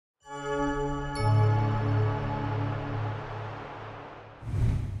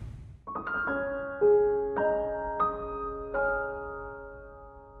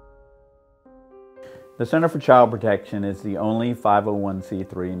The Center for Child Protection is the only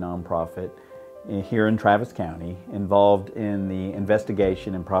 501c3 nonprofit here in Travis County involved in the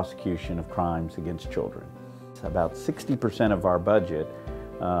investigation and prosecution of crimes against children. About 60% of our budget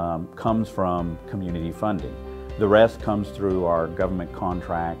comes from community funding. The rest comes through our government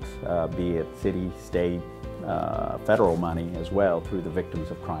contracts, be it city, state, federal money as well through the Victims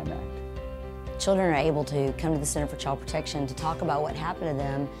of Crime Act. Children are able to come to the Center for Child Protection to talk about what happened to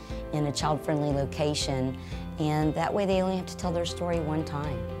them in a child-friendly location, and that way they only have to tell their story one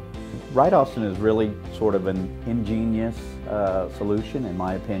time. Right Austin is really sort of an ingenious solution, in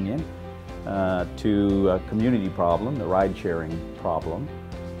my opinion, to a community problem, the ride-sharing problem,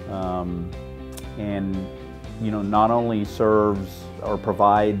 and not only serves or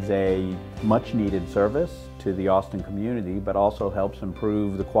provides a much-needed service to the Austin community, but also helps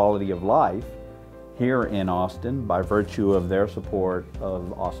improve the quality of life here in Austin by virtue of their support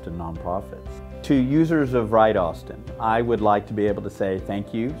of Austin nonprofits. To users of Right Austin, I would like to be able to say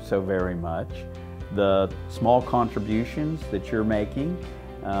thank you so very much. The small contributions that you're making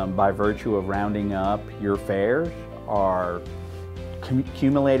by virtue of rounding up your fares are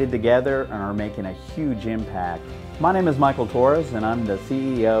accumulated together and are making a huge impact. My name is Michael Torres and I'm the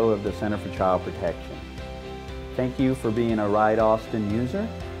CEO of the Center for Child Protection. Thank you for being a Right Austin user,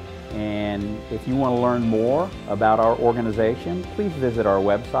 and if you want to learn more about our organization, please visit our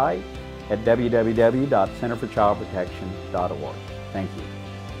website at www.centerforchildprotection.org. Thank you.